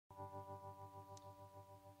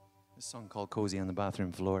A song called Cozy on the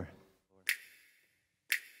Bathroom Floor.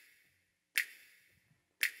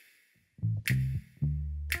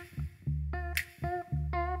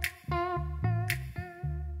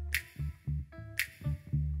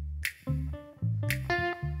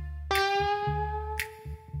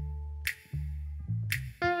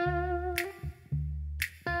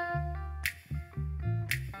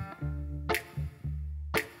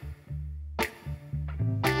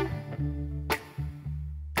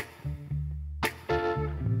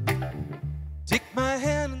 Take my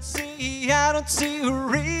hand and see, I don't see a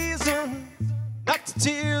reason. Not to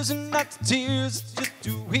tears and not to tears, it's just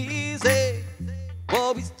too easy.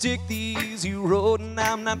 Always take the easy road and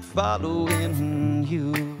I'm not following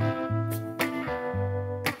you.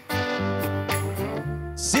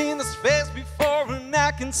 Seen this face before and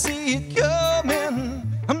I can see it coming.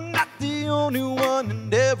 I'm not the only one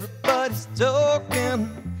and everybody's talking.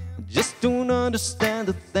 I just don't understand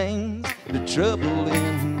the things that are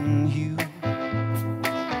troubling you.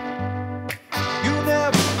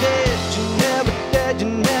 You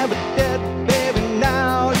never did, baby,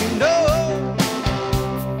 now you know.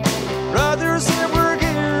 Brothers that were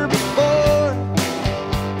here before,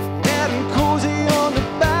 getting cozy on the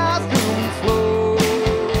bathroom floor.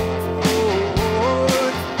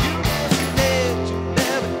 You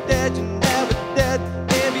never did,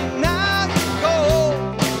 baby, now you go.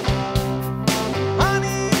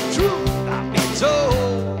 Honey, truth I've been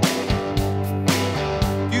told,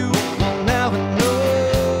 you will never know.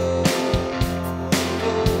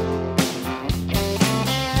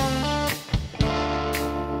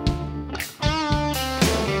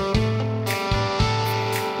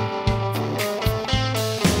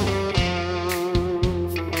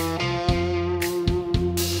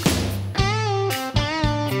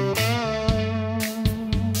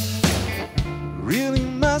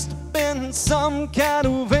 Some kind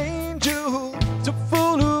of angel, so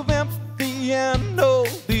full of empathy and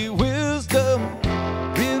holy wisdom,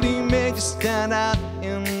 really made you stand out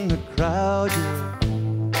in the crowd. Yeah.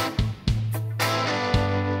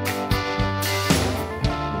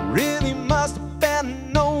 Really must have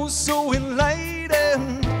been oh so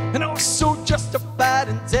enlightened, and oh so justified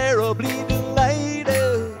and terribly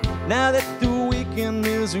delighted. Now that the weekend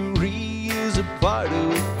misery is a part of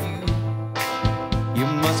you, you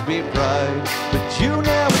must be proud, but you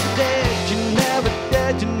never did.